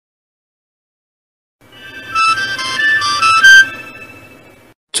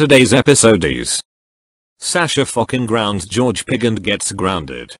Today's episode is Sasha Fokin grounds George Pig and gets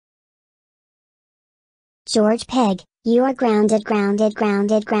grounded. George Pig, you are grounded for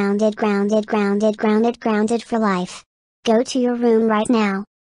life. Go to your room right now.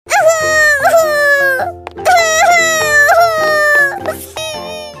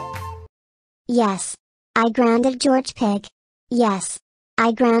 Yes. I grounded George Pig. Yes.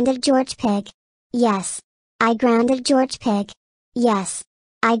 I grounded George Pig. Yes. I grounded George Pig. Yes.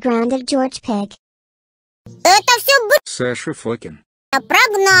 I grounded George Pig. Это все Sasha Fokin.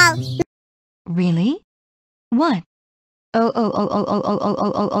 прогнал. Really? What?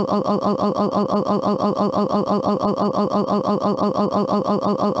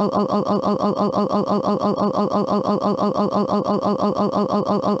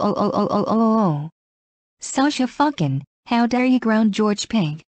 Sasha Fokin, how dare you ground George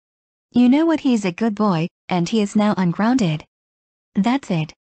Pig? You know what, he's a good boy, and he is now ungrounded. That's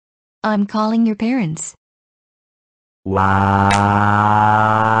it. I'm calling your parents.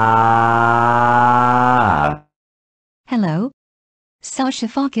 Hello? Sasha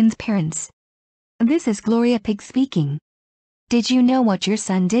Fokin's parents. This is Gloria Pig speaking. Did you know what your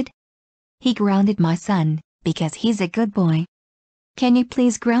son did? He grounded my son, because he's a good boy. Can you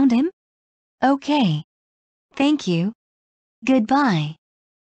please ground him? Okay. Thank you. Goodbye.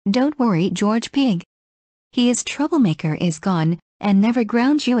 Don't worry, George Pig. His troublemaker is gone, and never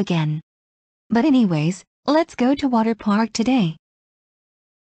ground you again. But anyways, let's go to water park today.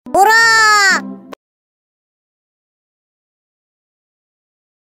 Ура!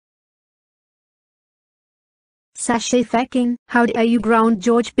 Sasha Fokin, how dare you ground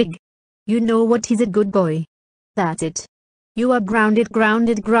George Pig? You know what, he's a good boy. That's it. You are grounded for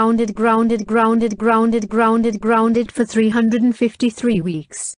 353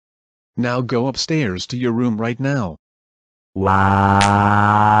 weeks. Now go upstairs to your room right now.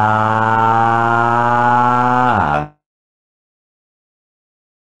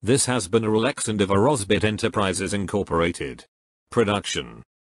 This has been a Relax and Rosbit Enterprises Incorporated production.